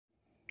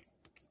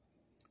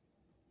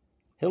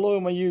Hello,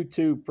 my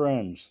YouTube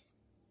friends.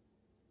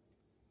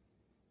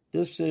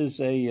 This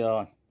is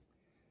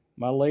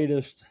my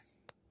latest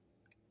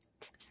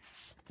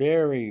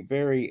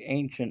very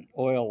ancient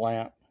oil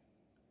lamp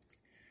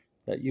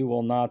that you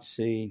will not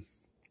see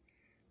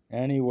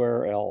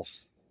anywhere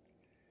else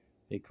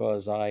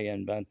because I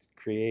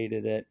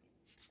created it.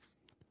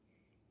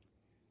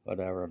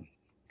 Whatever.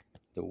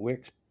 The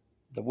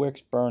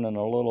wick's burning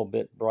a little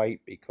bit bright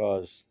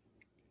because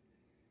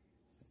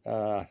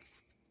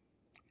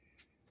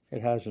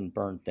it hasn't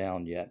burnt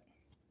down yet.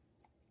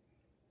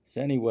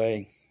 So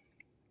anyway,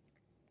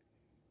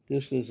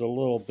 this is a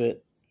little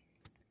bit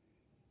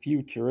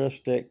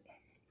futuristic,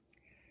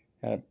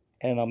 and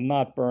I'm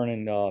not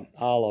burning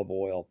olive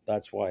oil.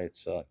 That's why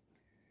it's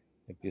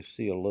if you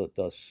see a little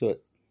the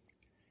soot,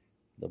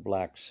 the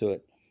black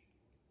soot.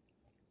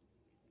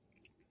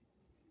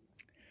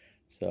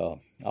 So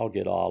I'll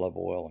get olive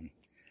oil. And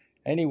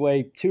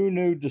anyway, two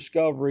new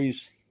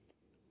discoveries.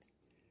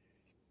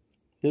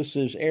 This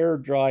is air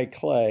dry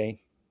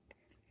clay,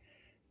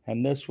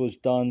 and this was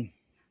done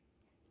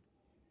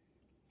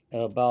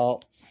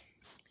about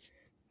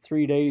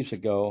 3 days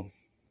ago.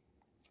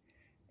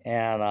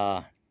 And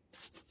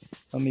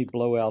let me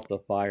blow out the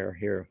fire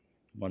here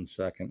 1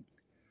 second.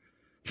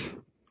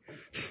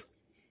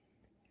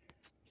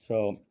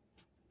 So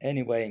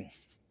anyway,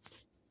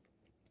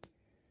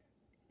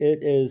 it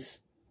is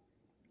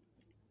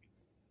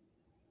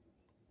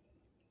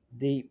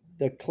the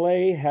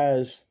clay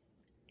has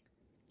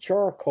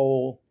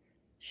charcoal,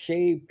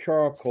 shaved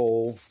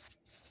charcoal,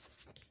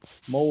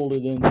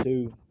 kneaded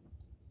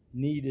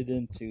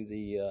into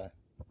the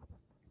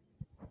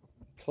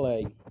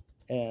clay,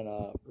 and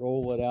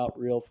roll it out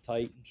real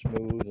tight and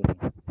smooth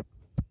and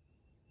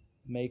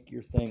make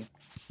your thing.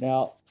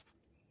 Now,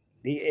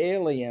 the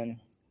alien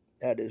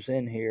that is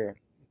in here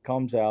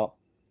comes out,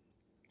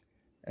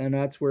 and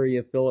that's where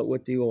you fill it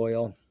with the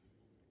oil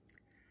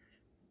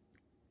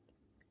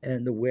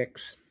and the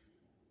wicks.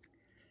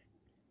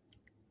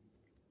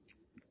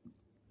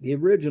 The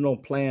original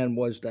plan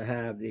was to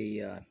have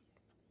the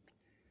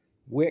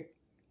wick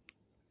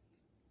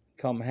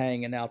come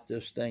hanging out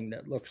this thing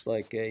that looks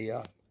like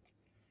a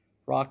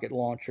rocket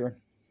launcher,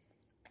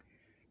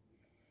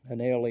 an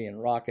alien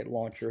rocket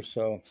launcher.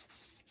 So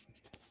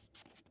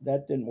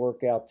that didn't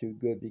work out too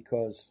good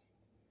because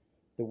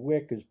the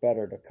wick is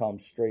better to come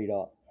straight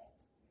up,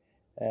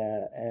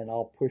 and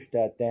I'll push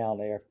that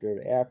down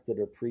after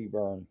the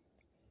pre-burn.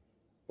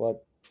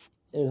 But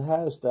it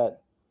has that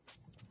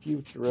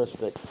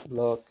futuristic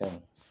look,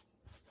 and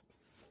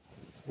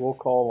we'll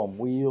call them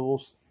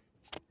wheels,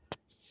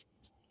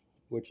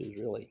 which is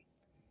really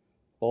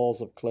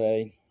balls of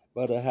clay,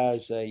 but it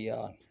has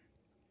a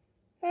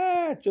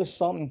just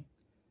something,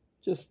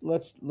 just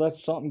let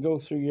something go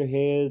through your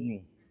head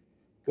and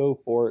go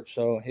for it.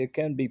 So it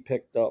can be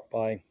picked up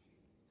by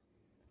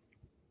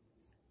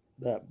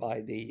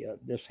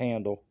this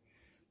handle,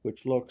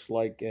 which looks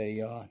like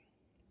a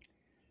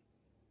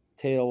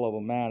tail of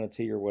a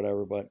manatee or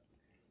whatever, but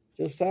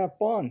just have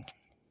fun.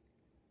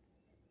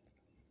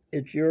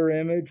 It's your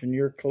image and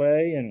your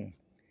clay. And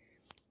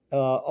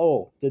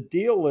oh, the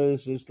deal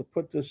is to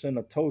put this in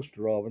a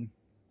toaster oven,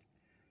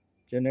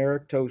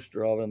 generic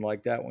toaster oven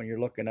like that one you're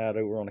looking at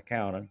over on the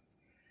counter.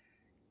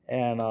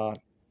 And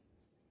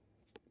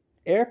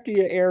after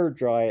you air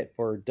dry it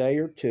for a day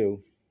or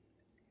two,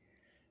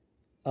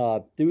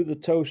 do the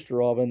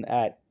toaster oven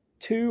at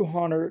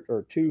 200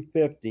 or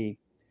 250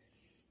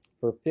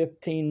 for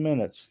 15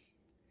 minutes.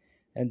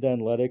 And then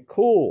let it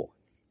cool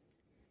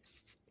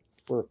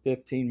for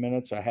 15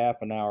 minutes, a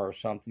half an hour or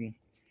something,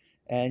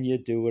 and you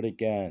do it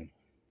again.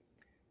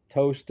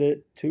 Toast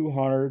it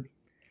 200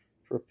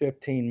 for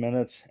 15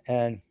 minutes,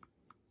 and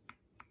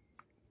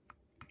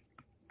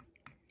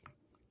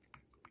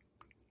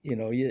you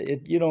know,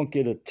 you don't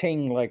get a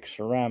ting like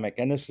ceramic,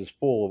 and this is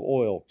full of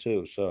oil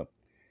too. So,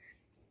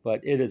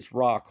 but it is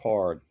rock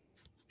hard.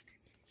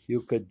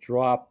 You could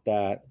drop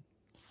that,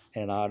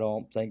 and I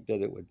don't think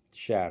that it would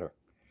shatter.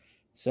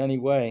 So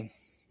anyway,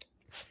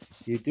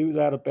 you do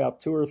that about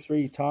 2 or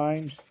 3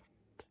 times,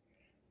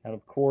 and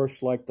of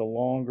course, like the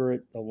longer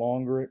it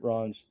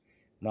runs.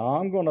 Now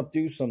I'm going to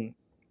do some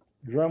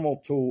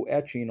Dremel tool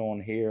etching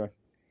on here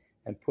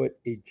and put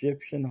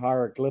Egyptian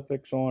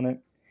hieroglyphics on it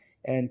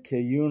and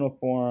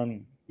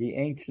cuneiform, the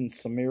ancient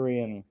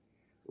Sumerian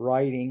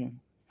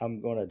writing. I'm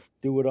going to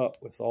do it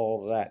up with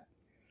all of that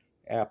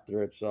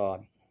after it's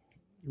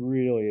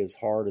really as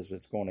hard as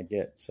it's going to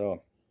get.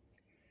 So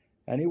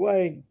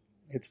anyway,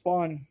 it's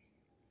fun.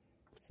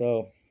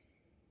 So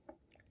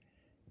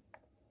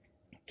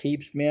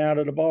keeps me out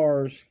of the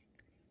bars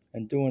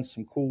and doing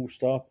some cool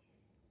stuff.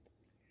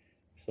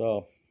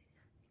 So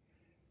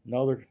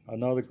another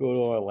good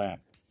oil lamp.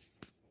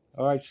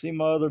 All right, see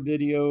my other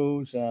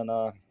videos, and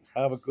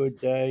have a good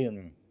day,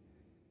 and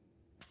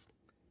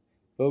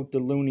vote the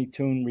Looney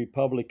Tune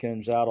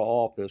Republicans out of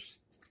office.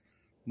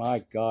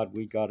 My God,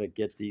 we got to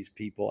get these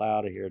people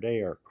out of here. They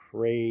are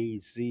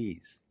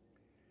crazies.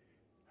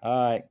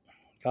 All right.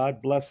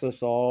 God bless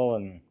us all,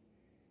 and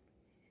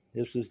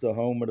this is the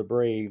home of the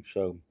brave,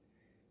 so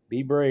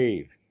Be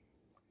brave.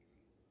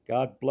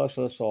 God bless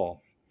us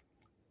all.